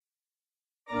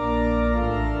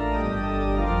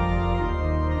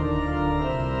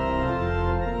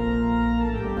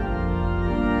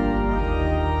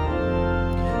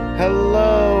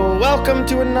Hello, welcome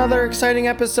to another exciting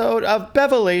episode of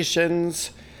Bevelations,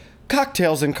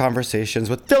 Cocktails and Conversations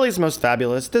with Philly's Most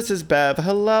Fabulous. This is Bev.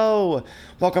 Hello,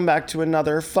 welcome back to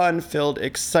another fun-filled,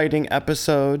 exciting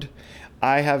episode.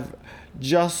 I have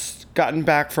just gotten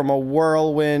back from a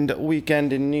whirlwind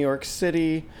weekend in New York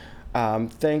City.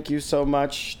 Thank you so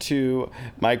much to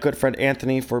my good friend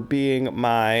Anthony for being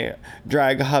my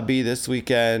drag hubby this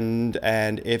weekend.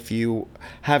 And if you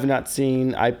have not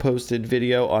seen, I posted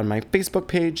video on my Facebook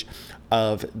page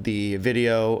of the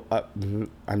video,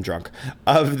 I'm drunk,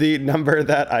 of the number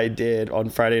that I did on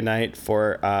Friday night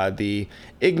for the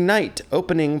Ignite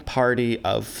opening party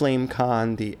of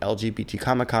FlameCon, the LGBT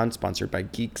Comic-Con sponsored by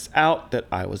Geeks Out that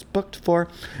I was booked for.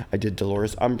 I did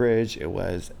Dolores Umbridge. It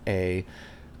was a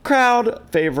crowd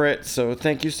favorite, so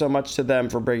thank you so much to them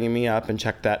for bringing me up, and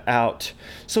check that out.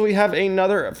 So we have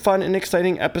another fun and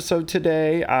exciting episode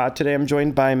today. Today I'm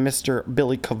joined by Mr.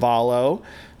 Billy Cavallo,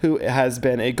 who has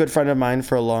been a good friend of mine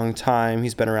for a long time.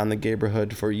 He's been around the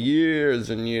gayborhood for years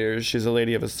and years. She's a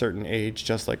lady of a certain age,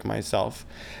 just like myself.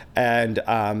 And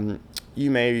you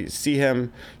may see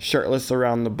him shirtless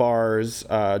around the bars,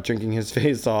 drinking his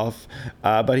face off.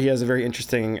 But he has a very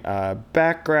interesting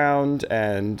background,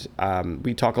 and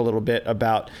we talk a little bit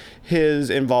about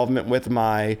his involvement with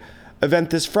my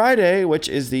event this Friday, which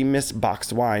is the Miss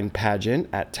Boxed Wine pageant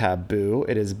at Taboo.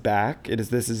 It is back.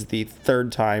 This is the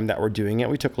third time that we're doing it.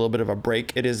 We took a little bit of a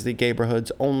break. It is the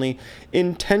gayborhood's only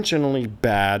intentionally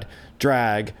bad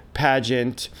drag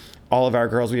pageant. All of our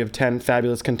girls, we have 10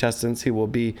 fabulous contestants who will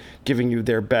be giving you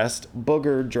their best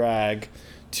booger drag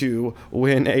to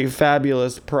win a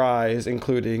fabulous prize,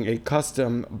 including a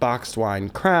custom boxed wine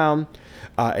crown,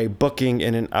 a booking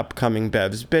in an upcoming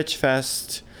Bev's Bitch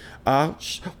Fest. Why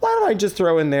don't I just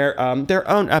throw in there their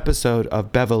own episode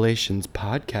of Bevelations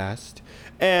podcast.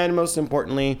 And most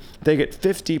importantly, they get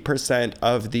 50%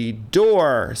 of the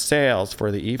door sales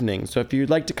for the evening. So if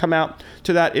you'd like to come out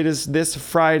to that, it is this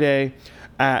Friday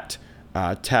at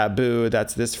Taboo.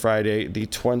 That's this Friday, the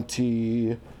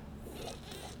 24th,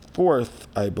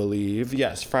 I believe.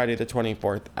 Yes, Friday the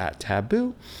 24th at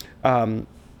Taboo.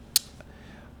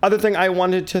 Other thing I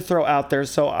wanted to throw out there,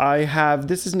 this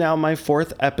is now my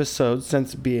 4th episode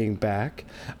since being back.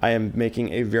 I am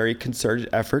making a very concerted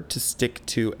effort to stick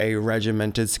to a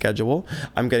regimented schedule.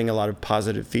 I'm getting a lot of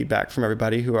positive feedback from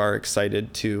everybody who are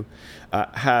excited to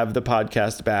have the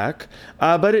podcast back.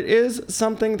 But it is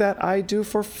something that I do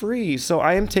for free. So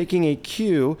I am taking a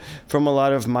cue from a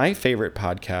lot of my favorite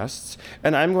podcasts,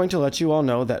 and I'm going to let you all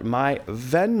know that my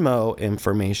Venmo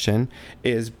information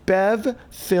is Bev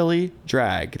Philly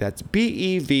Drag. That's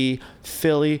BEV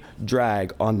Philly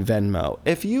Drag on Venmo.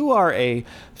 If you are a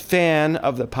fan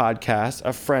of the podcast,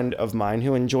 a friend of mine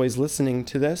who enjoys listening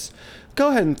to this, go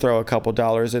ahead and throw a couple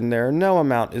dollars in there. No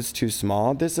amount is too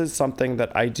small. This is something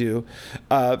that I do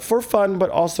for fun, but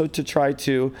also to try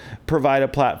to provide a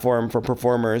platform for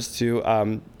performers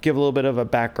to give a little bit of a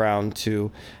background to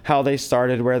how they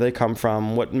started, where they come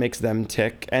from, what makes them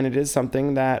tick. And it is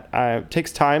something that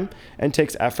takes time and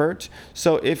takes effort.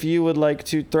 So if you would like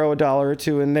to throw a dollar or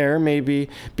two in there, maybe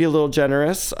be a little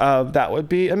generous, that would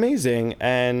be amazing.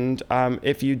 And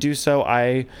if you do so,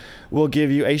 I will give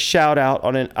you a shout out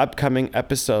on an upcoming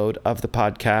episode of the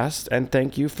podcast, and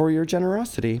thank you for your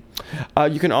generosity.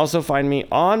 You can also find me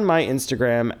on my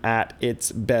Instagram at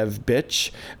It's Bev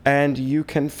Bitch, and you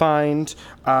can find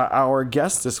our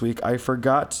guest this week. I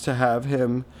forgot to have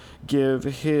him give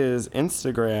his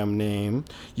Instagram name.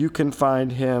 You can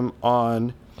find him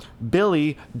on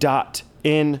billy.in.philly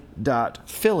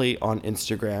on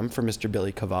Instagram for Mr.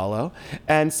 Billy Cavallo.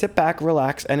 And sit back,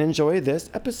 relax, and enjoy this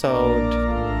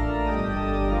episode.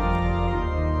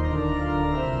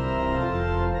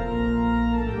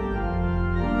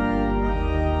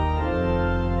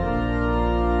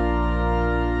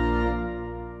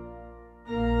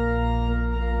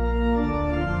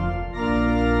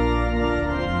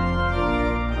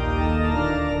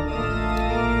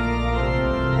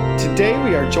 Today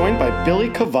we are joined by Billy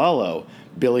Cavallo.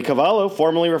 Billy Cavallo,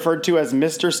 formerly referred to as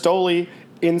Mr. Stoli,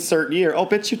 insert year. Oh,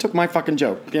 bitch, you took my fucking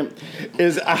joke.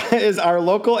 Is our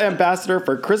local ambassador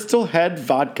for Crystal Head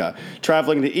Vodka,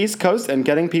 traveling the East Coast and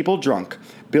getting people drunk.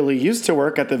 Billy used to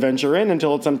work at the Venture Inn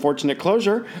until its unfortunate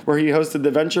closure, where he hosted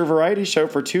the Venture Variety Show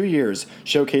for 2 years,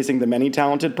 showcasing the many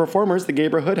talented performers the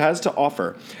gayborhood has to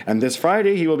offer. And this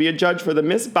Friday, he will be a judge for the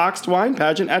Miss Boxed Wine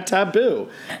pageant at Taboo.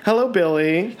 Hello,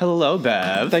 Billy. Hello,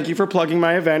 Bev. Thank you for plugging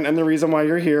my event and the reason why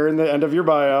you're here in the end of your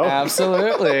bio.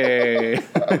 Absolutely.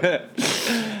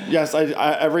 Yes,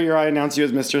 every year I announce you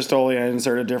as Mr. Stoli. I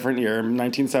insert a different year.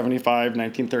 1975,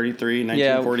 1933,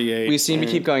 1948. Yeah, we seem to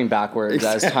keep going backwards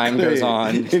as time goes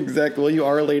on. Exactly. Well, you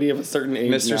are a lady of a certain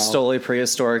age Mr. now. Stoli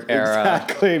prehistoric era.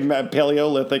 Exactly.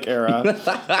 Paleolithic era.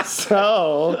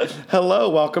 So, hello.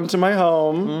 Welcome to my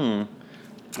home.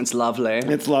 It's lovely.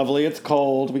 It's lovely. It's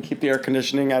cold. We keep the air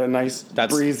conditioning at a nice,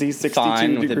 breezy 62 fine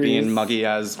degrees. with it being muggy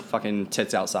as fucking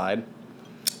tits outside.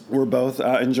 We're both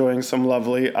enjoying some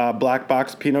lovely black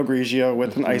box Pinot Grigio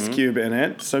with an ice cube in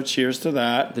it. So cheers to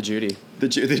that. The Judy. The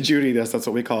Judy, that's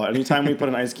what we call it. Anytime we put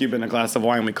an ice cube in a glass of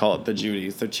wine, we call it the Judy.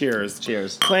 So cheers.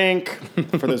 Cheers. Clink,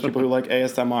 for those people who like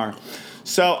ASMR.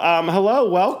 So, hello,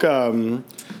 welcome.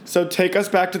 So take us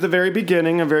back to the very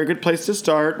beginning, a very good place to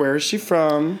start. Where is she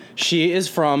from? She is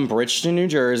from Bridgeton, New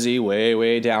Jersey,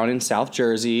 way down in South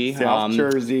Jersey. South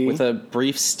Jersey. With a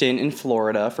brief stint in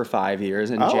Florida for 5 years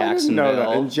in Jacksonville. I didn't know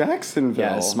that. In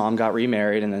Jacksonville. Yes, mom got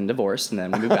remarried and then divorced, and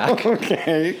then we moved back.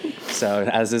 Okay. So,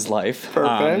 as is life.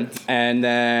 Perfect. And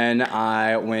then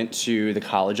I went to the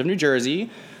College of New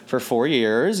Jersey for 4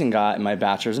 years and got my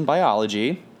bachelor's in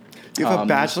biology. You have a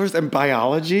bachelor's in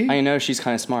biology? I know, she's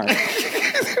kind of smart.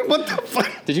 What the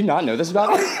fuck? Did you not know this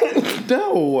about me?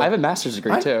 No. I have a master's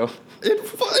degree, too. In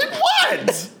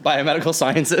what? Biomedical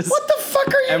sciences. What the fuck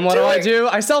are you doing? And what do?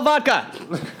 I sell vodka.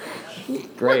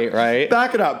 Great, right?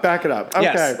 Back it up. Okay.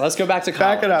 Yes, let's go back to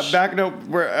college. Back it up.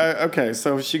 Okay,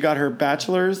 so she got her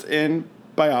bachelor's in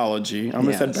biology. I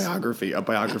almost said biography. A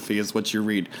biography is what you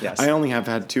read. Yes. I only have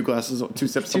had two sips of wine. Two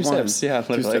sips, yeah,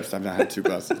 literally. 2 sips. I've not had 2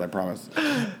 glasses, I promise.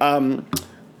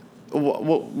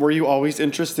 Were you always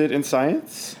interested in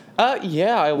science?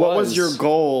 Yeah, I was. What was your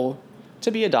goal?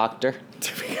 To be a doctor.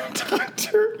 To be a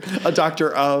doctor? A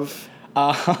doctor of?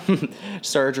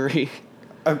 Surgery.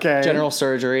 Okay. General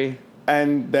surgery.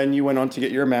 And then you went on to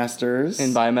get your master's.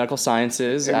 In biomedical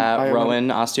sciences at Rowan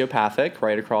Osteopathic,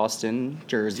 right across in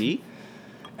Jersey.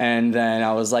 And then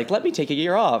I was like, let me take a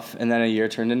year off. And then a year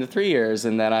turned into 3 years.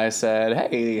 And then I said,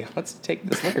 hey, let's take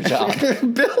this liquor job.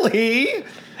 Billy,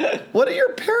 what do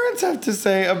your parents have to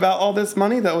say about all this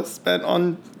money that was spent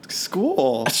on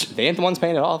school? They ain't the ones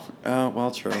paying it off. Oh,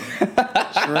 well, true. True.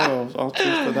 I'll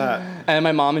choose for that. And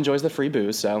my mom enjoys the free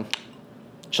booze, so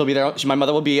she'll be there. My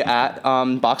mother will be at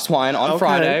Box Wine on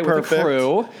Friday with the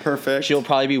crew. Perfect. She'll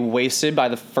probably be wasted by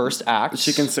the first act.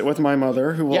 She can sit with my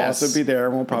mother, who will also be there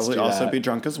and will probably also be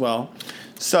drunk as well.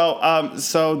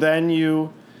 So then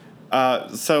you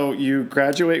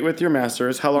graduate with your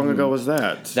master's. How long ago was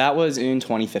that? That was in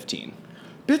 2015.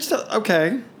 Bitch,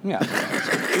 okay. Yeah.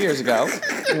 2 years ago.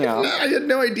 Yeah. I had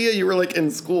no idea you were like in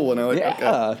school, and I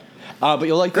okay. But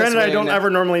you'll like Granted, this I don't ever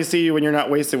normally see you when you're not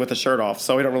wasted with a shirt off,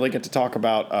 so we don't really get to talk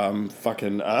about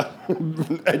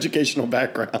educational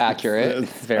background. Accurate,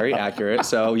 very accurate.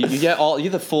 So you get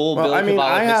the full Billy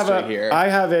Cavallo history here. I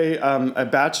have a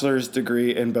bachelor's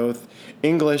degree in both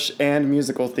English and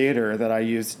musical theater that I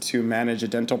used to manage a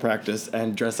dental practice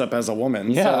and dress up as a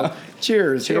woman. Yeah. So,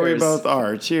 cheers. Here we both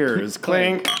are. Cheers.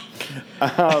 Clink.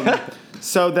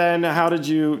 So then, how did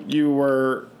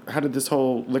this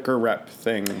whole liquor rep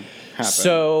thing happen?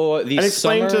 So and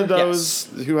explain to those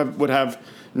who would have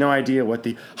no idea what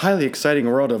the highly exciting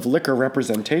world of liquor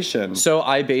representation. So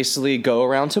I basically go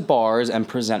around to bars and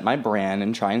present my brand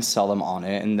and try and sell them on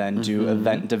it, and then do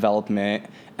event development.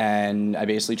 And I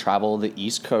basically travel the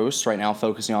East Coast right now,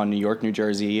 focusing on New York, New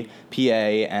Jersey, PA,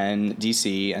 and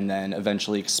DC, and then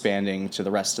eventually expanding to the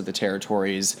rest of the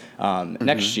territories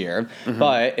next year.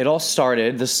 But it all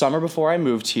started the summer before I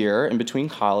moved here, in between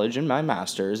college and my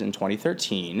master's in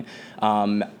 2013.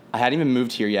 I hadn't even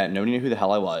moved here yet. Nobody knew who the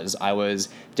hell I was. I was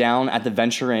down at the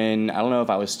Venture Inn. I don't know if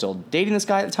I was still dating this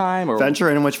guy at the time. Or Venture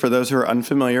Inn, which for those who are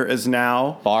unfamiliar, is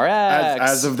now Bar X.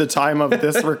 As of the time of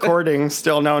this recording,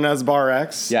 still known as Bar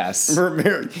X. Yes.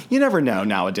 You never know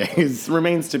nowadays.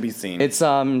 Remains to be seen. It's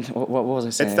what was I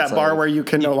saying? It's that bar where you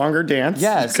can no longer dance.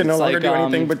 Yes. You can no longer do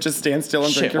anything but just stand still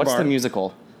and drink your bar. What's the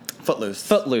musical? Footloose.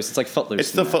 Footloose. It's like Footloose.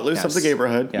 It's the Footloose of the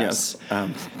neighborhood. Yes.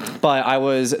 But I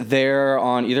was there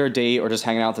on either a date or just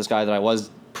hanging out with this guy that I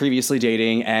was previously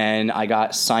dating, and I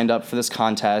got signed up for this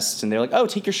contest, and they were like, oh,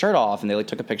 take your shirt off, and they like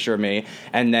took a picture of me,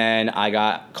 and then I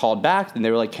got called back, and they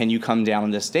were like, can you come down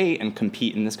on this date and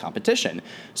compete in this competition?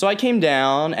 So I came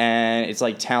down, and it's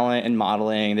like talent and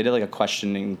modeling. They did like a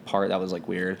questioning part that was like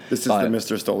weird. This is the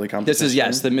Mr. Stoli competition? This is,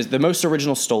 yes, the most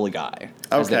original Stoli guy,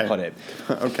 as they put it.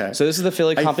 Okay. So this is the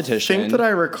Philly competition. I think that I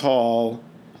recall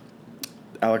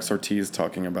Alex Ortiz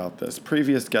talking about this.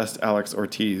 Previous guest Alex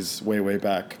Ortiz, way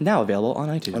back. Now available on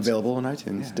iTunes. Available on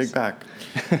iTunes. Yes. Dig back.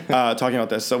 Talking about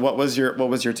this. So what was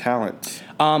your talent?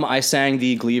 I sang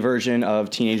the Glee version of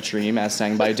Teenage Dream as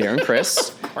sang by Darren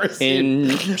Criss.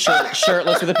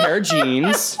 Shirtless with a pair of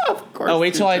jeans. Of course. Oh,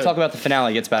 wait till you I did. talk about the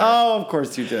finale. It gets better. Oh, of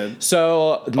course you did.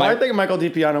 So I think Michael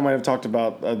DiPiano might have talked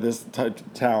about this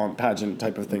talent pageant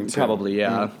type of thing too. Probably,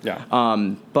 yeah. Yeah.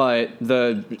 But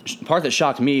the part that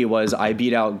shocked me was I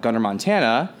beat out Gunnar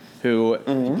Montana, who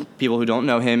people who don't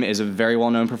know him is a very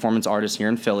well-known performance artist here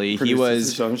in Philly. Produces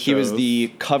his own He was shows.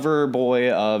 the cover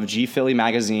boy of G Philly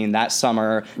magazine that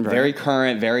summer. Right. Very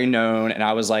current, very known, and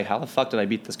I was like, how the fuck did I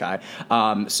beat this guy?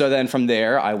 So then from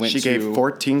there, I went She to gave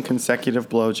 14 consecutive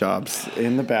blowjobs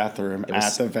in the bathroom at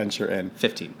was the Venture Inn.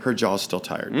 15. Her jaw's still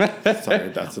tired. Sorry,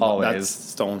 that's Always.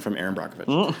 stolen from Aaron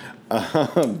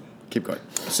Brockovich. Keep going.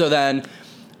 So then,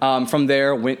 from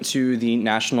there, went to the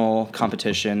national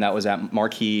competition that was at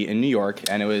Marquee in New York,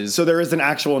 and it was So there is an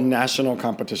actual national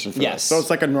competition for Yes. this. So it's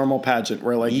like a normal pageant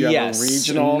where like you have a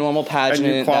regional normal pageant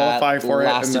and you qualify that for it.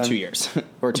 lasted and then, 2 years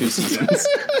or 2 seasons.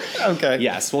 Okay.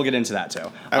 Yes, we'll get into that too.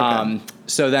 Okay.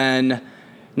 So then,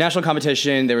 national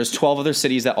competition. There was 12 other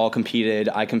cities that all competed.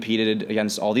 I competed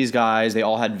against all these guys. They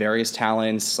all had various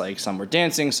talents. Like some were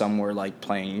dancing, some were like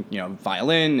playing,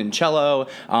 violin and cello,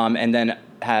 and then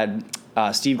had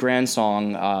Steve Grand's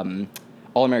song.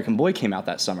 All American Boy came out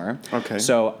that summer. Okay.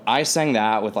 So I sang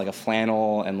that with like a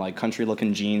flannel and like country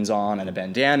looking jeans on and a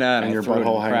bandana and I your threw it in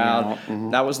butthole the hanging crowd. out.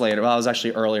 Mhm. That was later. Well, that was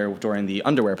actually earlier during the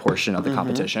underwear portion of the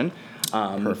competition.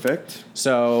 Perfect.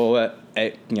 So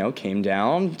it came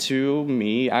down to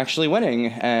me actually winning,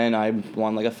 and I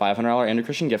won like a $500 Andrew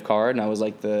Christian gift card, and I was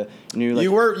like the new like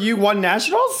You won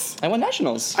nationals? I won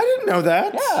nationals. I didn't know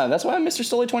that. Yeah, that's why I'm Mr.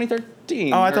 Stoli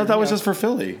 2013. Oh, I thought that was just for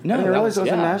Philly. No, I didn't that realize was- it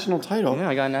was a yeah. national title. Yeah,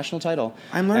 I got a national title.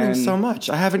 I'm learning And- so much.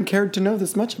 I haven't cared to know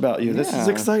this much about you. This is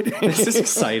Yeah. exciting. This is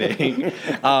exciting.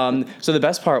 So the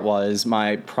best part was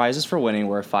my prizes for winning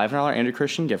were a $500 Andrew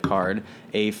Christian gift card,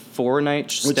 a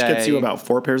 4-night stay. Which gets you about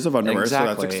 4 pairs of underwear, so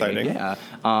that's exciting. Yeah.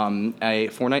 A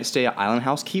 4-night stay at Island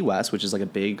House Key West, which is like a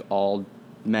big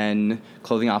all-men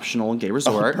clothing optional gay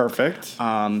resort. Perfect.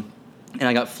 And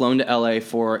I got flown to LA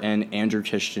for an Andrew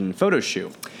Christian photo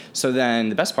shoot. So then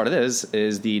the best part of this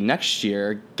is the next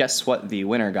year, guess what the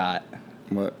winner got?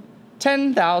 What?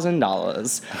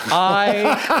 $10,000.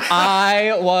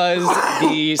 I was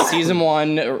the season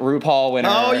 1 RuPaul winner.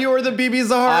 Oh, you were the BB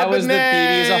Zahara I was the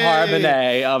Benet. BB Zahara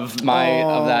Benet of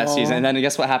that season. And then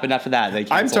guess what happened after that? They I'm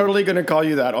canceled. totally going to call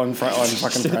you that on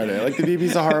fucking Friday. Like the BB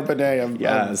Zahara Benet of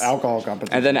Yes. alcohol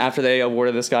competition. And then after they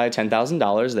awarded this guy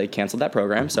 $10,000, they canceled that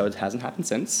program, so it hasn't happened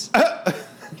since.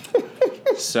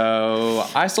 So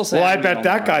I still say. Well, I bet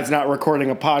that guy's not recording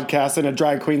a podcast in a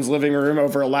drag queen's living room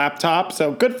over a laptop,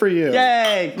 so good for you.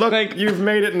 Yay! Look, you've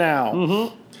made it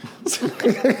now.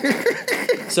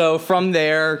 So from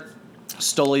there,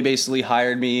 Stoli basically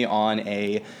hired me on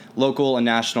a local and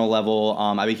national level.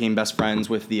 I became best friends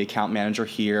with the account manager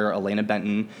here, Elena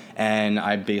Benton, and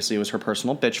I basically was her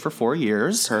personal bitch for 4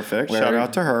 years. Perfect. Shout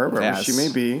out to her, wherever she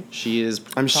may be. She is.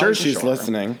 I'm sure she's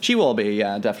listening. She will be,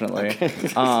 yeah, definitely.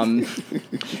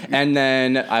 And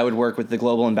then I would work with the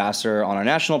global ambassador on our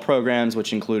national programs,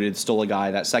 which included Stoli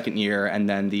Guy that second year, and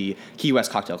then the Key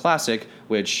West Cocktail Classic,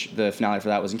 which the finale for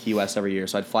that was in Key West every year.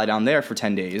 So I'd fly down there for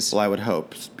 10 days. Well, I would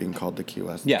hope, being called the Key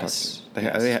West. Yes. They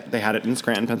had it in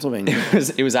Scranton, Pennsylvania.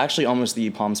 It was actually almost the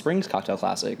Palm Springs Cocktail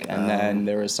Classic, and then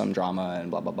there was some drama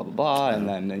and blah blah blah blah blah, and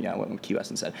then I went with Key West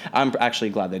instead. I'm actually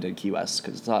glad they did Key West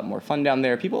because it's a lot more fun down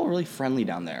there. People are really friendly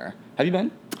down there. Have you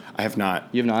been? I have not.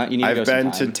 You have not. You need to go I've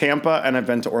been sometime. to Tampa and I've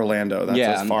been to Orlando. That's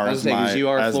Yeah, as far I was as saying, 'cause my. you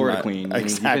are a as Florida my- queen. You've been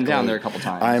Exactly. down there a couple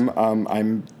times.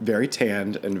 I'm very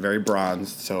tanned and very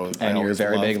bronzed, so I And you're a always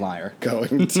very love big liar.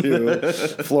 Going to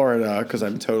Florida because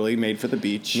I'm totally made for the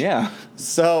beach. Yeah.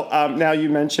 So now you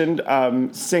mentioned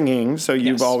singing. So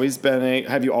you've Yes. always been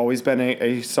have you always been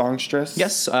a songstress?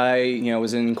 Yes, I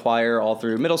was in choir all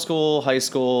through middle school, high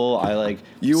school. I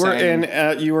You were sang.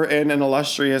 in an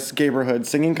illustrious neighborhood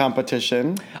singing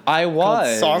competition. I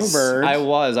was Songbird. I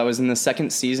was in the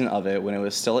second season of it when it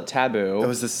was still at Taboo. It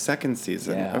was the second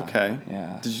season. Yeah, Okay.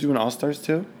 yeah. Did you do an All Stars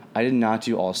too? I did not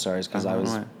do All Stars because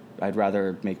why? I'd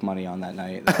rather make money on that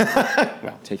night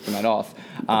than take the night off.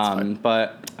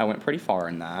 But I went pretty far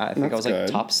in that. I think I That's was like good.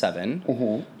 top 7.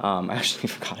 I actually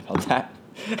forgot about that.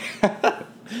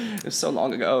 It was so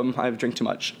long ago. I drank too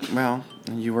much. Well,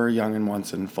 you were young and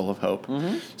once and full of hope.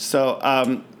 Mm-hmm.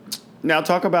 So now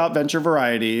talk about Venture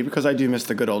Variety because I do miss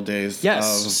the good old days.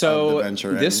 Yes. Of So the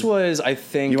Venture. this And was, I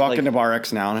think, you walk into Bar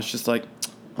X now and it's just like,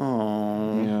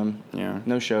 oh, yeah, yeah.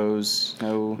 no shows,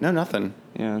 no, No, nothing.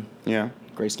 yeah. Yeah.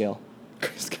 Grayscale.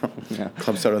 Yeah.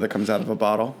 Club soda that comes out of a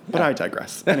bottle. But I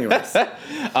digress. Anyways.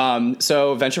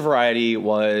 So Venture Variety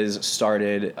was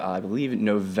started, I believe,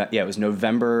 it was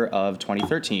November of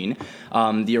 2013.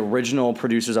 The original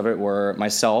producers of it were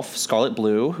myself, Scarlet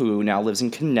Blue, who now lives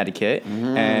in Connecticut,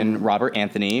 and Robert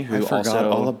Anthony, who I forgot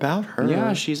all about her.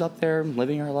 Yeah, she's up there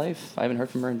living her life. I haven't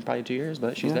heard from her in probably 2 years,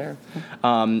 but she's there.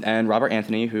 And Robert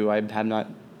Anthony, who I have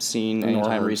not seen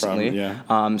anytime recently.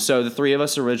 So the three of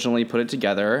us originally put it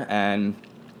together, and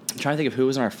I'm trying to think of who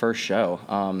was on our first show.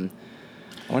 I want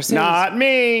to say Not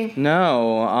me.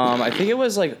 No, I think it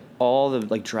was like all the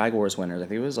like Drag Wars winners. I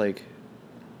think it was like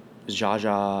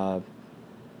Jaja,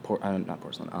 not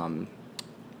Porcelain,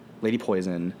 Lady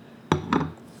Poison.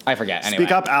 I forget. Anyway.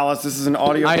 Speak up, Alice. This is an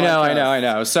audio podcast. I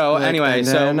know. So anyway,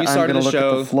 so we started I'm gonna the look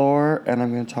show. at the floor, and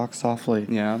I'm going to talk softly.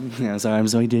 Yeah. Sorry, I'm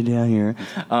so dead down here.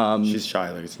 She's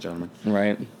shy, ladies and gentlemen.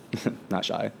 Right. Not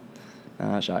shy.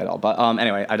 Not shy at all. But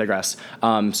anyway, I digress.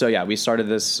 So yeah, we started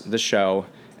this show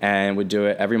and would do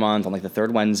it every month on like the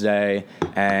third Wednesday.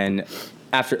 And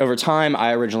over time,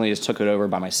 I originally just took it over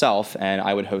by myself, and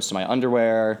I would host my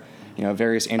underwear.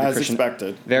 Various Andrew As Christian,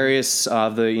 expected. Various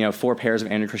of the 4 pairs of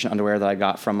Andrew Christian underwear that I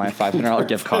got from my $500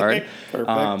 gift card.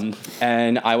 Perfect.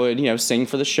 And I would sing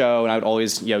for the show, and I would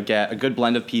always get a good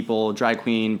blend of people: drag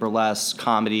queen, burlesque,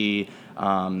 comedy.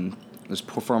 There's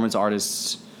performance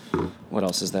artists. What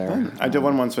else is there? I did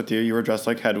one once with you. You were dressed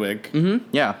like Hedwig. Mm-hmm.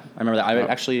 Yeah, I remember that. I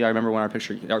remember when our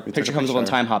picture comes up on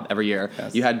Time Hop every year.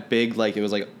 Yes. You had big, like, it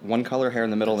was like one color hair in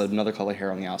the middle and another color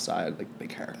hair on the outside, like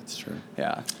big hair. That's true.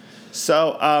 Yeah.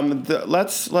 So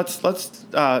let's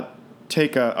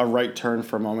take a right turn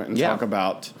for a moment and talk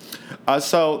about.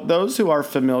 So those who are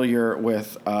familiar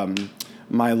with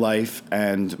my life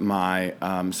and my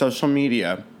social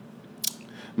media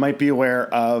might be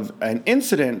aware of an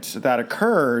incident that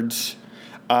occurred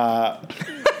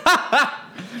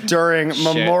during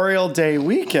Memorial Day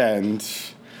weekend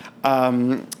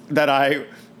that I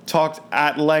talked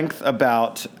at length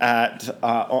about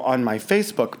on my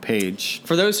Facebook page.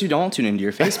 For those who don't tune into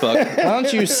your Facebook, why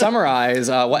don't you summarize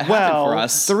what happened for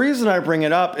us? The reason I bring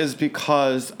it up is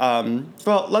because,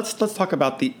 let's talk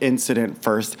about the incident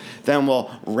first, then we'll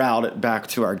route it back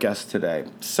to our guest today.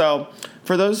 So,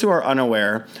 for those who are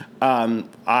unaware,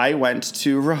 I went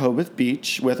to Rehoboth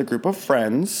Beach with a group of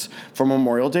friends for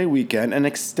Memorial Day weekend, an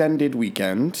extended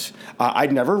weekend.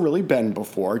 I'd never really been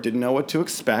before, didn't know what to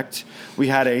expect. We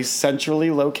had a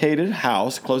centrally located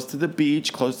house close to the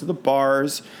beach, close to the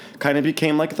bars, kind of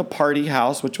became like the party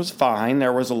house, which was fine.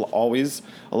 There was always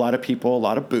a lot of people, a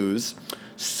lot of booze.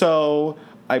 So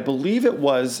I believe it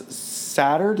was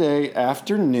Saturday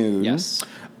afternoon. Yes.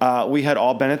 We had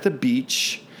all been at the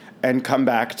beach and come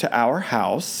back to our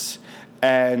house,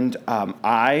 and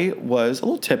I was a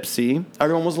little tipsy.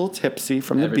 Everyone was a little tipsy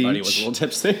from the beach. Everybody was a little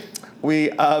tipsy.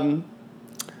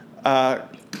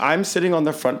 I'm sitting on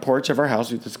the front porch of our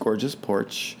house with this gorgeous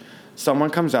porch. Someone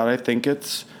comes out. I think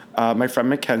it's my friend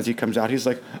Mackenzie comes out. He's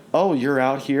like, "Oh, you're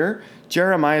out here?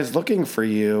 Jeremiah's looking for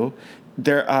you.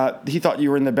 He thought you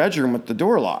were in the bedroom with the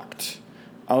door locked."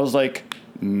 I was like,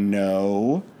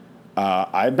 "No.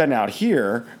 I've been out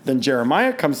here." Then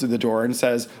Jeremiah comes through the door and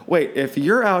says, "Wait, if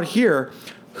you're out here,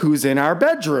 who's in our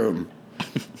bedroom?"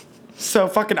 So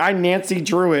fucking I Nancy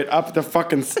Drew it up the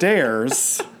fucking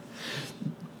stairs,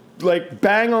 like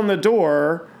bang on the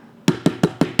door.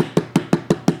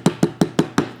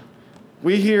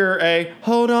 We hear a,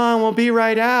 "Hold on, we'll be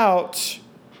right out."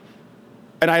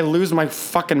 And I lose my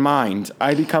fucking mind.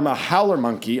 I become a howler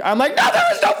monkey. I'm like, "No, there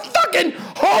is no fucking,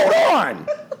 hold on.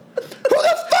 Who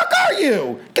the fuck are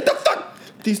you? Get the fuck."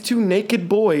 These 2 naked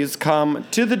boys come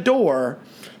to the door,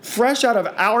 fresh out of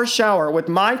our shower with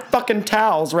my fucking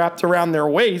towels wrapped around their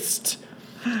waist,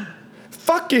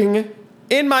 fucking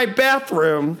in my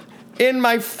bathroom, in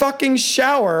my fucking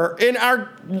shower, in our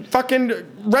fucking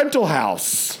rental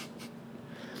house.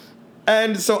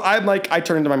 And so I'm like, I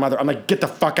turn to my mother. I'm like, "Get the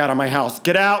fuck out of my house.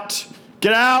 Get out.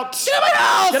 Get out. Get out of my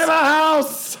house. Get out of my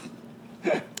house."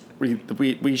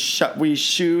 We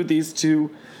shoo these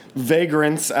 2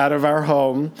 vagrants out of our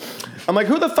home. I'm like,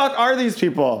 "Who the fuck are these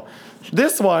people?"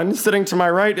 This one sitting to my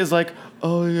right is like,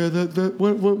 "Oh yeah, that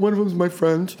one of them's my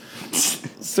friend."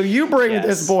 So you bring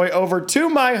this boy over to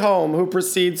my home, who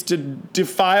proceeds to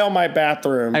defile my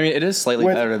bathroom. I mean, it is slightly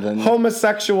with better than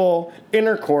homosexual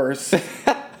intercourse.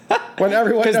 When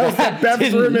everyone knows that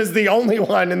Bev's room is the only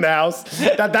one in the house,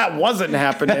 that wasn't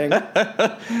happening.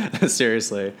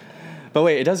 Seriously. But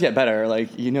wait, it does get better. Like,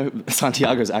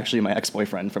 Santiago's actually my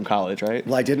ex-boyfriend from college, right?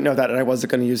 Well, I didn't know that, and I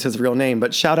wasn't going to use his real name,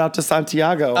 but shout out to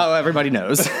Santiago. Oh, everybody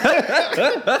knows.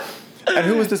 And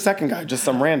who was the second guy? Just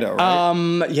some rando,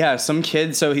 right? Yeah, some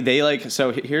kid. So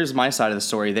here's my side of the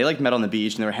story. They like met on the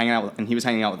beach and they were hanging out, and he was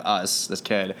hanging out with us, this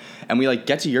kid. And we like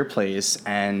get to your place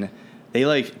and they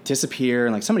like disappear,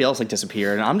 and like somebody else like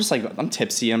disappeared, and I'm just like, I'm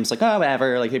tipsy. I'm just like, oh,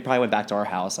 whatever. Like they probably went back to our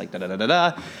house, like da da da da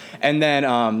da. And then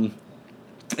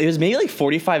it was maybe like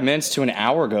 45 minutes to an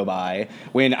hour go by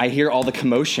when I hear all the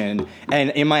commotion, and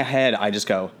in my head I just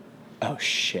go, oh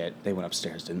shit, they went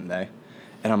upstairs, didn't they?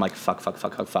 And I'm like, fuck.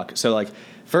 So like,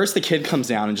 first the kid comes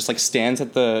down and just like stands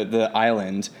at the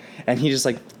island, and he just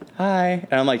like, hi,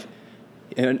 and I'm like,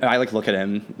 and I like look at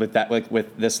him with that, like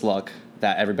with this look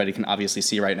that everybody can obviously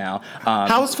see right now.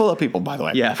 House full of people, by the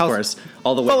way. Yeah, of course.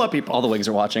 All the full of people. All the wigs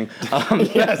are watching.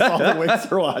 Yes, all the wigs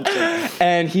are watching.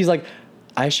 And he's like,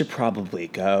 I should probably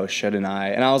go, shouldn't I?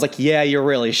 And I was like, yeah, you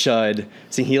really should.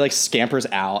 So he like scampers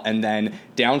out, and then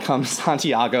down comes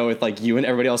Santiago with like you and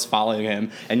everybody else following him,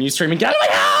 and you screaming, get out of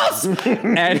my house!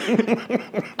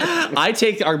 And I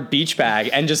take our beach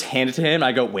bag and just hand it to him.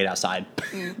 I go, wait outside.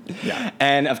 Yeah.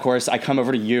 And of course I come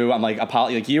over to you. I'm like,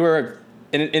 like you were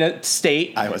in a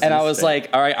state, I was like,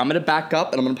 all right, I'm gonna back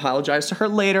up and I'm gonna apologize to her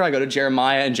later. I go to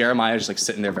Jeremiah, and Jeremiah is just like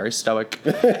sitting there very stoic,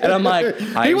 and I'm like,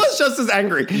 he was just as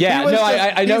angry. Yeah,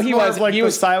 I know he was like the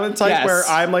silent type, yes. where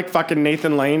I'm like fucking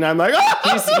Nathan Lane. I'm like,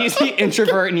 ah! he's the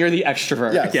introvert and you're the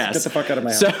extrovert. Yes, yes. Get the fuck out of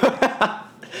my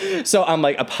house. So I'm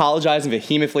like apologizing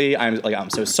vehemently. I'm like, I'm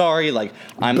so sorry. Like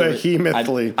I'm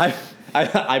vehemently.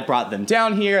 I brought them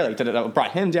down here. Like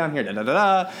brought him down here.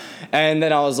 And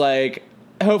then I was like,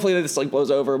 hopefully this like blows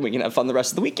over and we can have fun the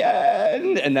rest of the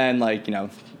weekend. And then like, you know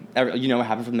what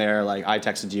happened from there. Like I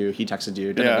texted you, he texted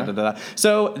you.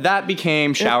 So that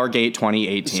became Showergate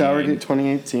 2018. Showergate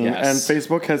 2018. Yes. And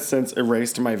Facebook has since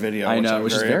erased my video. I know,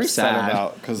 which is very sad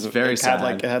about, because it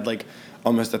had like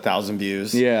almost 1,000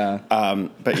 views. Yeah.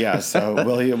 But yeah, so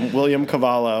William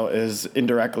Cavallo is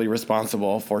indirectly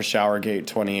responsible for Showergate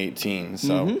 2018.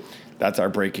 So that's our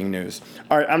breaking news.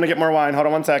 All right, I'm gonna get more wine. Hold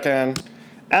on one second.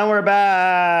 And we're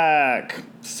back.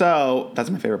 So that's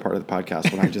my favorite part of the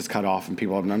podcast, when I just cut off and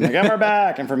people, I'm like, and we're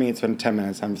back. And for me, it's been 10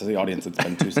 minutes. And for the audience, it's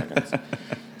been 2 seconds.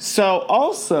 So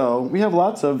also, we have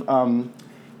lots of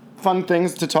fun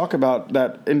things to talk about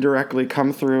that indirectly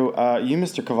come through you,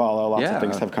 Mr. Cavallo. Lots of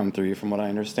things have come through you, from what I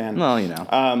understand. Well, you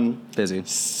know, busy.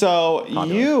 So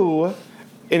Popular. You,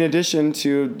 in addition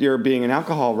to your being an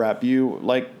alcohol rep, you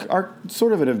like are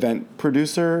sort of an event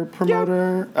producer,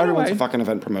 promoter. Yeah, everyone's a fucking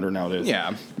event promoter nowadays.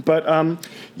 Yeah. But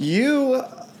you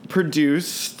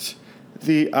produced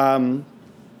the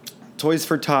Toys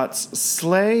for Tots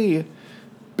sleigh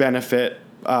benefit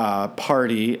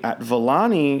party at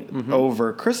Volani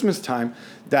over Christmas time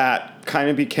that kind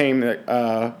of became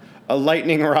a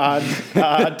lightning rod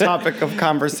topic of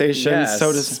conversation, yes,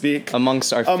 so to speak,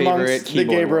 amongst favorite the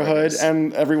neighborhood warriors.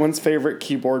 And everyone's favorite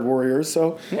keyboard warriors.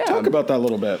 So talk about that a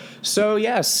little bit. So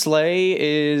Sleigh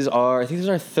is I think this is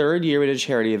our third year we did a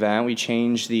charity event. We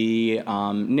changed the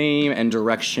name and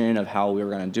direction of how we were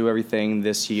going to do everything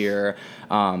this year.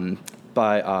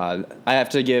 But I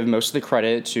have to give most of the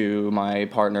credit to my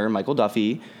partner, Michael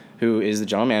Duffy, who is the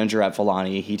general manager at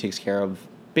Volani. He takes care of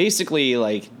basically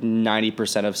like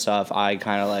 90% of stuff. I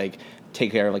kind of like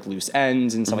take care of like loose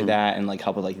ends and stuff like that, and like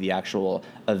help with like the actual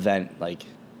event like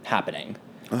happening,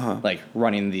 like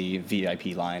running the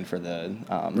VIP line for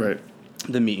the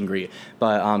the meet and greet.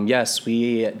 But yes,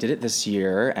 we did it this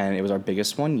year, and it was our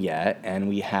biggest one yet. And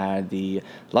we had the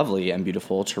lovely and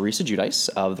beautiful Teresa Giudice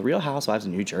of the Real Housewives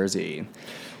of New Jersey.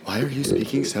 Why are you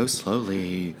speaking so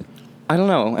slowly? I don't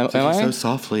know. Am I? So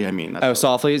softly, I mean.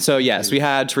 Softly. So, yes, we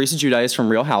had Teresa Giudice from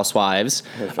Real Housewives.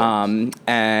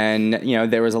 And, you know,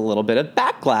 there was a little bit of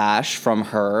backlash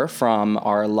from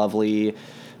our lovely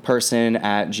person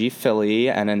at G Philly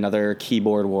and another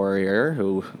keyboard warrior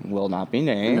who will not be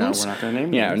named. No, we're not going to name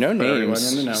names. Yeah, no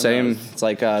names. Same. It's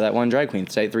like that one drag queen.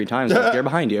 Say it 3 times. They're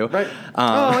behind you.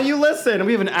 Right. You listen.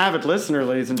 We have an avid listener,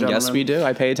 ladies and gentlemen. Yes, we do.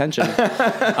 I pay attention.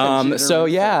 So,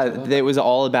 yeah, it was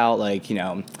all about, like, you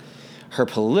know, her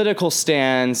political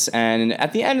stance, and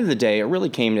at the end of the day, it really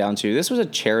came down to, this was a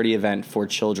charity event for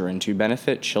children, to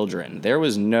benefit children. There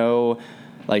was no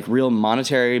like real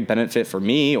monetary benefit for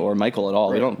me or Michael at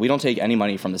all. Right. We don't take any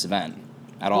money from this event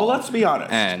at all. Well, let's be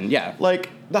honest. And like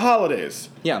the holidays.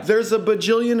 Yeah. There's a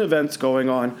bajillion events going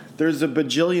on. There's a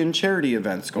bajillion charity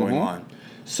events going on.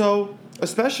 So,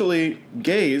 especially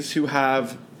gays who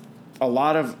have a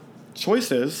lot of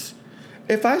choices,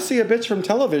 if I see a bitch from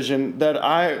television that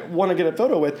I want to get a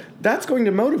photo with, that's going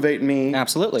to motivate me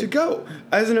to go.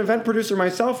 As an event producer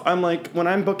myself, I'm like, when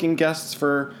I'm booking guests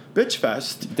for Bitch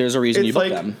Fest, there's a reason you book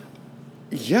them.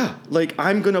 Yeah, like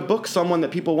I'm going to book someone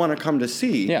that people want to come to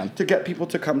see to get people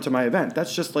to come to my event.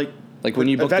 That's just like Like when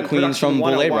you book the Event queens Production from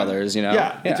Boulay 101. Brothers, you know?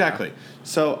 Yeah, exactly.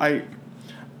 So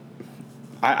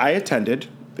I attended.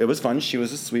 It was fun. She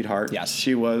was a sweetheart. Yes.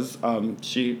 She was.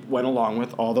 She went along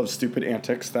with all those stupid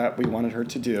antics that we wanted her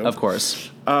to do. Of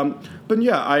course. But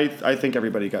yeah, I think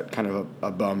everybody got kind of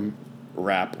a bum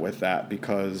rap with that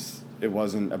because it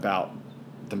wasn't about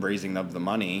the raising of the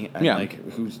money and like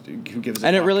who gives a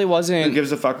And fuck? it really wasn't. Who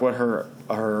gives a fuck what her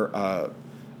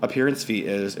appearance fee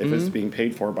is if it's being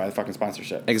paid for by the fucking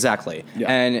sponsorship. Exactly.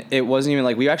 Yeah. And it wasn't even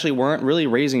like we actually weren't really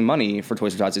raising money for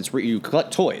Toys for Tots. It's you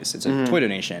collect toys. It's a toy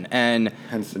donation. And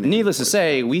Hence the name needless to Toys for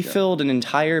say, Tots, we filled an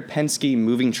entire Penske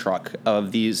moving truck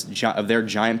of of their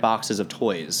giant boxes of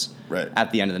toys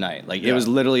at the end of the night. Like it was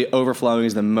literally overflowing. It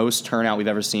was the most turnout we've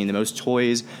ever seen, the most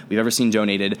toys we've ever seen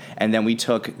donated. And then we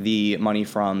took the money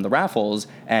from the raffles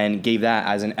and gave that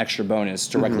as an extra bonus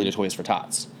directly to Toys for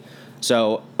Tots.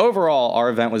 So overall, our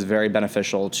event was very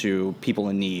beneficial to people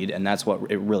in need, and that's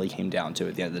what it really came down to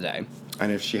at the end of the day.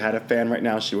 And if she had a fan right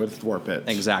now, she would thwarp it.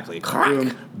 Exactly.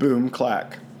 Boom, boom,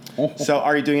 clack. So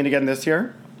are you doing it again this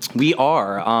year? We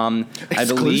are. I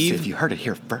believe You heard it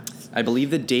here first. I believe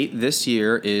the date this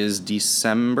year is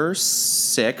December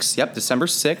 6th. Yep, December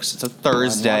 6th. It's a I'm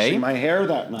Thursday. washing my hair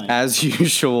that night. As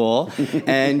usual.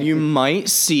 And you might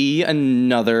see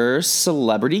another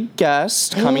celebrity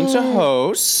guest coming to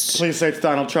host. Please say it's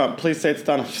Donald Trump. Please say it's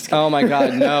Donald. Just kidding. Oh my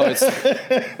God, no! It's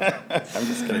I'm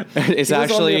just kidding. it's He was on The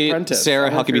actually Apprentice. Sarah I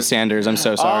don't know if Huckabee you're- Sanders. I'm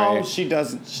so sorry. Oh, she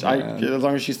doesn't. As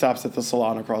long as she stops at the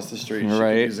salon across the street, she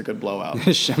Right. could use a good blowout.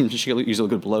 she could usually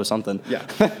could blow something. Yeah.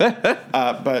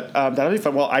 But that'll be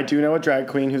fun. Well, I do know a drag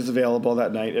queen who's available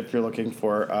that night if you're looking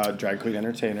for drag queen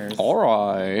entertainers. All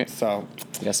right. So,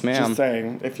 Yes, ma'am. just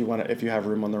saying, if you have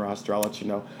room on the roster, I'll let you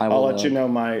know. I I'll will, let you know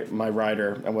my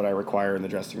rider and what I require in the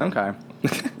dressing room. Okay.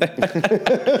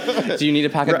 Do you need a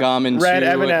pack of gum and red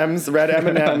two-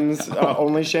 M&Ms,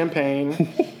 only champagne.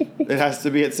 It has to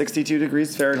be at 62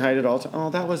 degrees Fahrenheit at all times. Oh,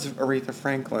 that was Aretha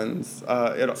Franklin's.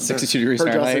 62 degrees her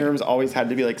Fahrenheit? dressing rooms always had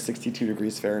to be like 62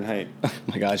 degrees Fahrenheit. Oh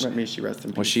my gosh. May she rest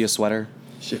in peace. Was she a sweater?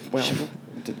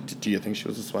 Do you think she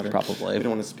was a sweater? Probably. We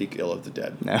don't want to speak ill of the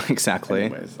dead. No, exactly.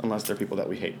 Anyways, unless they're people that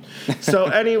we hate.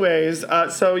 So,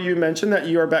 so you mentioned that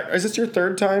you are back. Is this your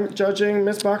third time judging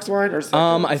Miss Box Wine or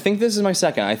second? I think this is my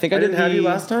second. I think I didn't have you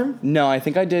last time? No, I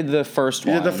think I did the first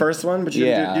You one. did the first one, but you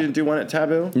didn't do one at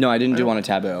Taboo? No, I didn't do one at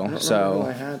I Taboo. don't remember who So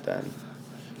I had then.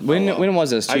 when was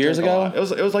this? 2 years drank a ago?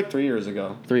 lot. It was like 3 years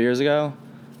ago. 3 years ago?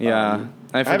 Yeah.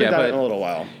 I I haven't forget, done it but in a little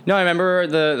while. no, I remember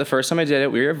the first time I did it.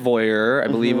 We were at Voyeur. I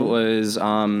believe it was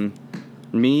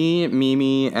me,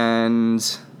 Mimi, and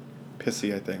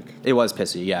Pissy, I think. it was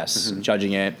Pissy. Yes,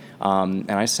 judging it.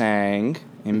 And I sang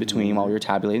in between while we were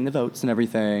tabulating the votes and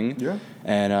everything. Yeah.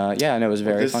 And and it was a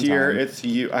very This fun year, time. it's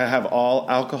you. I have all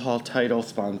alcohol title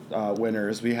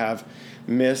winners. We have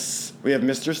Mr.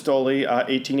 Stoli,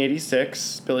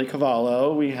 1886, Billy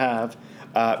Cavallo. We have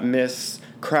Miss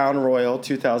Crown Royal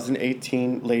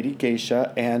 2018 Lady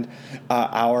Geisha, and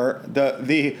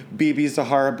the Bibi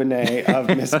Zahara Benet of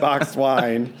Miss Box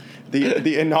Wine,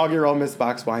 the inaugural Miss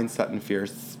Box Wine Sutton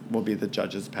Fierce will be the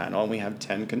judges panel, and we have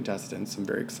 10 contestants. I'm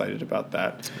very excited about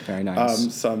that. Very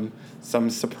nice. Some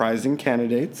surprising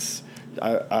candidates.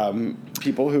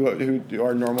 People who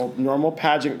are normal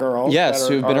pageant girls. Yes,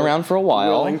 that who've been around for a while.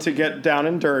 willing to get down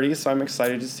and dirty. So I'm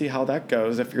excited to see how that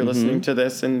goes. If you're listening to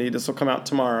this, and this will come out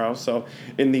tomorrow, so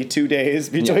in the 2 days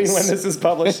between when this is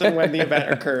published and when the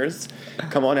event occurs,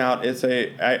 come on out.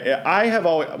 I have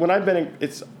always when I've been in,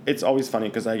 it's always funny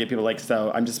because I get people like, so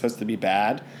I'm just supposed to be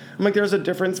bad. I'm like, there's a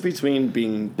difference between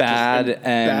being Bad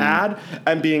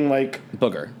and being like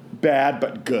Booger. bad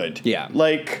but good. Yeah.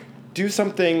 Like, do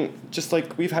something, just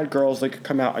like we've had girls like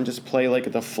come out and just play like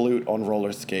the flute on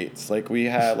roller skates. Like we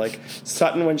had like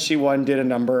Sutton, when she won, did a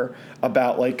number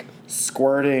about like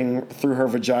squirting through her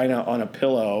vagina on a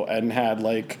pillow and had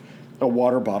like a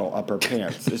water bottle up her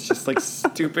pants. It's just like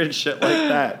stupid shit like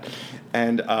that.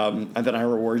 And then I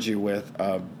reward you with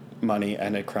money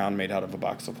and a crown made out of a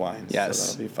box of wine. Yes.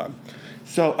 So that'll be fun.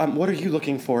 So, what are you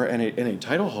looking for in a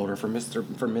title holder for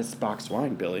Miss Box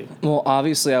Wine, Billy? Well,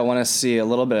 obviously, I want to see a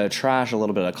little bit of trash, a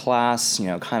little bit of class,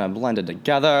 kind of blended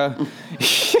together.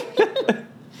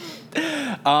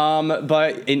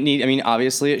 But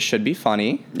obviously, it should be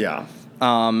funny. Yeah.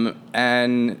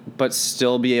 But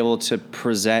still be able to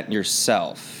present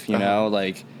yourself.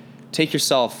 Like take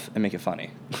yourself and make it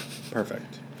funny.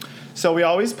 Perfect. So we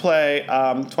always play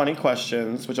 20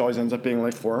 questions, which always ends up being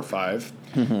like 4 or 5.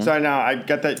 So now I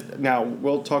get that. Now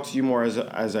we'll talk to you more as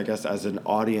I guess as an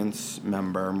audience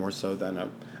member more so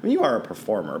than you are a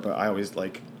performer, but I always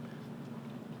like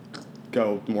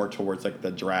go more towards like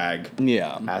the drag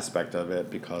Yeah. aspect of it,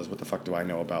 because what the fuck do I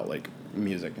know about like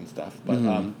music and stuff? But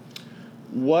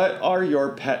what are your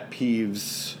pet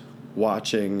peeves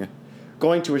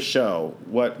going to a show?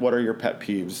 What are your pet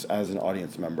peeves as an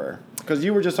audience member? Because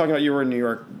you were just talking about you were in New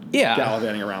York,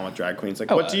 gallivanting around with drag queens. Like,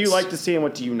 what do you like to see and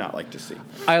what do you not like to see?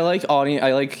 I like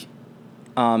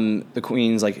the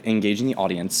queens like engaging the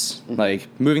audience, like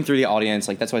moving through the audience.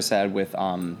 Like that's what I said with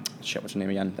what's her name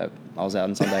again? That I was out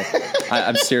on Sunday.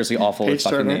 I'm seriously awful with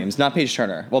fucking names. Not Paige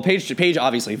Turner. Well, Paige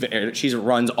obviously she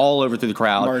runs all over through the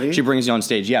crowd. Marty? She brings you on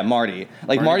stage. Yeah, Marty.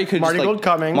 Like Marty could Marty just, like,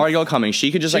 Gold-Cummings. Marty Gold-Cummings.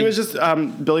 She could just He was just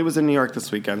Billy was in New York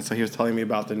this weekend, so he was telling me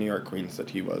about the New York queens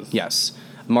that he was. Yes,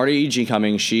 Marty G.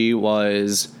 Cummings. She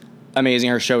was amazing.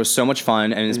 Her show was so much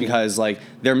fun, and it's because like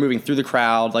they're moving through the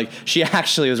crowd. Like she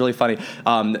actually was really funny.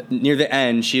 Near the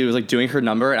end, she was like doing her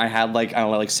number, and I had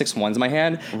like 6 ones in my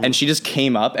hand, and she just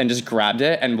came up and just grabbed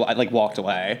it and like walked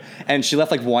away, and she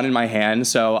left like one in my hand.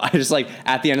 So I just like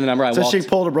at the end of the number, So she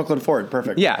pulled a Brooklyn Ford.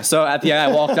 Perfect. Yeah. So at the end,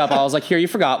 I walked up. I was like, "Here, you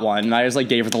forgot one," and I just like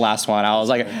gave her the last one. I was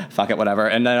like, "Fuck it, whatever."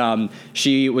 And then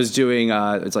she was doing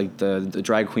it's like the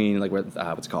drag queen, like what's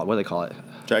it called? What do they call it?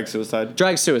 Drag suicide.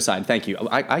 Drag suicide. Thank you.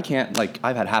 I can't like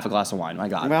I've had half a glass of wine. My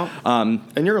God. Well,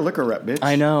 and you're a liquor rep, bitch.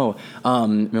 I know.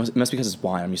 It must be because it's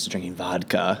wine. I'm used to drinking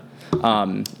vodka.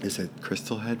 Is it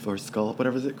Crystal Head or Skull?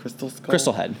 Whatever is it? Crystal Skull?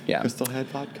 Crystal Head, yeah. Crystal Head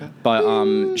vodka?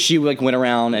 But she like went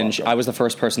around and I was the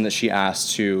first person that she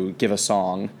asked to give a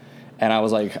song. And I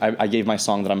was like, I gave my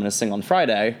song that I'm going to sing on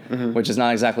Friday, which is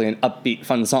not exactly an upbeat,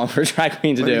 fun song for a drag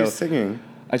queen to do. What are you singing?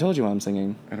 I told you what I'm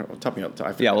singing. I don't know. Tell me. I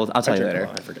forget. Yeah, well, I'll tell you later.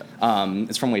 I forget.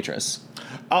 It's from Waitress.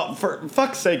 Oh, for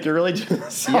fuck's sake, you're really doing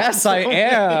this song. Yes, I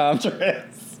am.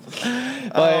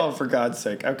 Oh, for God's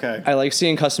sake. Okay. I like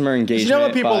seeing customer engagement. You know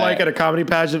what people like at a comedy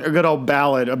pageant? A good old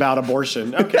ballad about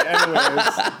abortion. Okay, anyways.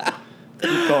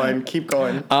 Keep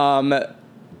going.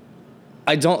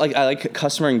 I like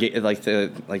customer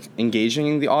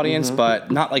engaging the audience,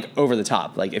 but not like over the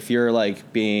top. Like if you're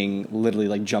like being literally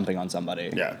like jumping on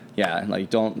somebody. Yeah. Like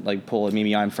don't like pull a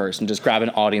Mimi I'm first and just grab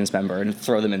an audience member and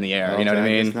throw them in the air. You know what I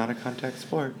mean? It's not a contact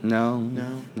sport. No.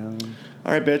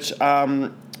 All right, bitch.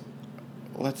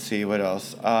 Let's see what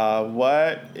else.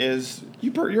 What is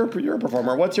you're a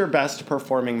performer? What's your best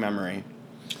performing memory?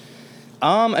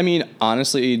 I mean,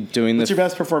 honestly, doing What's your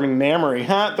best performing memory?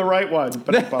 Huh? The right one.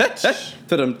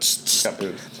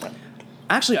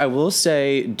 Actually, I will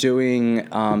say doing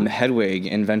Hedwig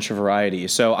in Venture Variety.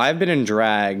 So I've been in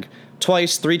drag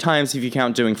twice, 3 times if you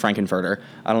count doing Frankenfurter.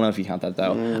 I don't know if you count that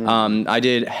though. I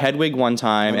did Hedwig one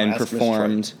time and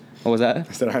performed. What was that?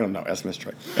 I said, I don't know. Ask Miss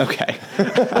Troy. Okay.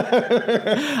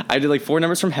 I did like 4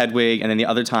 numbers from Hedwig, and then the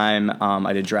other time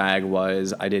I did drag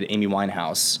was I did Amy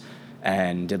Winehouse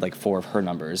and did like 4 of her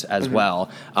numbers as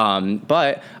well.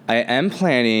 But I am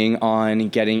planning on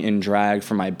getting in drag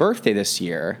for my birthday this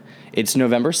year. It's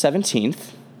November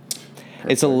 17th.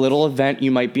 It's a little event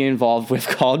you might be involved with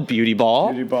called Beauty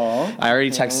Ball. Beauty Ball. I already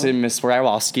texted Miss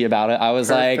Warowski about it. I was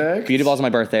like, Beauty Ball's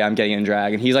my birthday. I'm getting in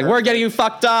drag. And he's like, we're getting you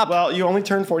fucked up. Well, you only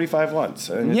turned 45 once.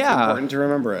 And it's important to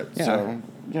remember it. Yeah. So,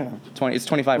 yeah. It's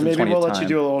 25 Maybe from 20th we'll let you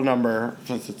do a little number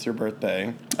since it's your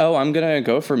birthday. Oh, I'm going to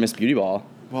go for Miss Beauty Ball.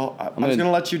 Well, I was going to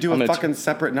let you do a fucking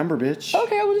separate number, bitch.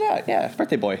 Okay, I'll do that. Yeah,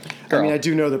 birthday boy. Girl. I mean, I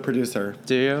do know the producer.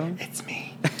 Do you? It's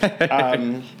me.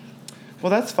 Well,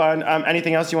 that's fun.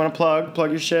 Anything else you want to plug? Plug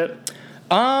your shit?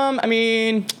 I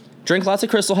mean, drink lots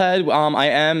of Crystal Head.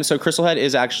 So Crystal Head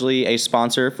is actually a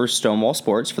sponsor for Stonewall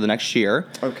Sports for the next year.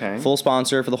 Okay. Full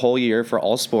sponsor for the whole year for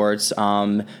all sports.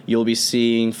 You'll be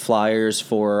seeing flyers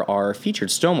for our featured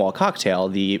Stonewall cocktail,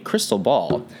 the Crystal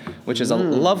Ball, which is a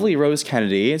lovely Rose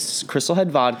Kennedy. It's Crystal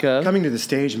Head vodka. Coming to the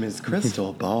stage, Ms.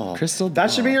 Crystal Ball. Crystal Ball.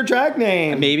 That should be your drag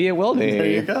name. Maybe it will be. There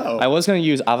you go. I was going to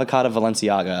use Avocado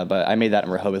Valenciaga, but I made that in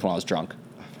Rehoboth when I was drunk.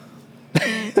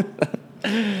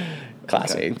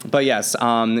 Classy. Okay. But yes,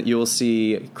 you will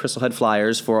see Crystal Head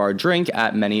flyers for our drink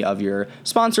at many of your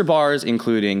sponsor bars,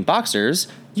 including Boxers,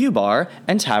 U-Bar,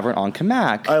 and Tavern on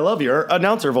Kamak. I love your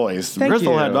announcer voice. Thank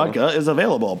Crystal you. Head vodka is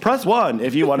available. Press 1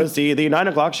 if you want to see the 9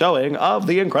 o'clock showing of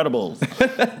The Incredibles.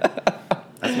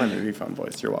 That's my movie phone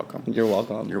voice. You're welcome. You're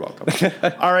welcome. You're welcome.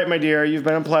 All right, my dear. You've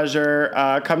been a pleasure.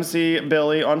 Come see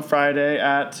Billy on Friday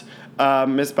at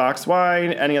Miss Box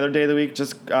Wine. Any other day of the week,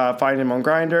 just find him on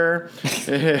Grindr.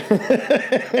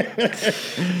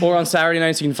 Or on Saturday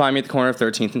nights, you can find me at the corner of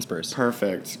 13th and Spurs.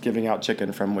 Perfect. Giving out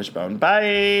chicken from Wishbone.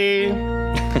 Bye.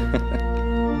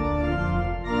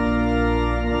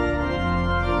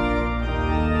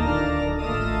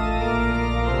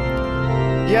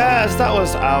 Yes, that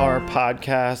was our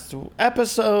podcast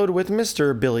episode with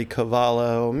Mr. Billy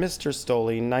Cavallo, Mr.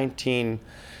 Stoli, 19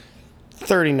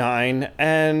 39,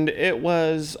 and it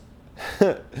was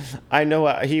I know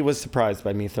he was surprised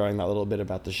by me throwing that little bit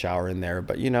about the shower in there,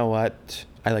 but you know what?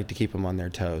 I like to keep them on their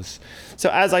toes. So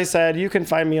as I said, you can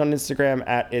find me on Instagram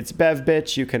at It's Bev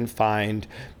Bitch. You can find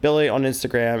Billy on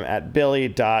Instagram at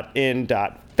billy.in.philly.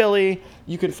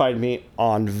 You can find me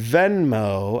on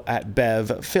Venmo at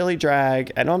Bev Philly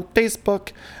Drag, and on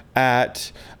Facebook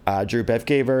at Drew Bev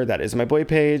Gaver. That is my boy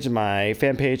page. My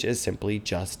fan page is simply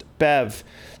just Bev.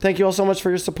 Thank you all so much for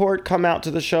your support. Come out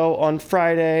to the show on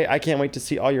Friday. I can't wait to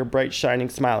see all your bright, shining,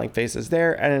 smiling faces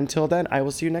there. And until then, I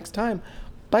will see you next time.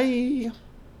 Bye.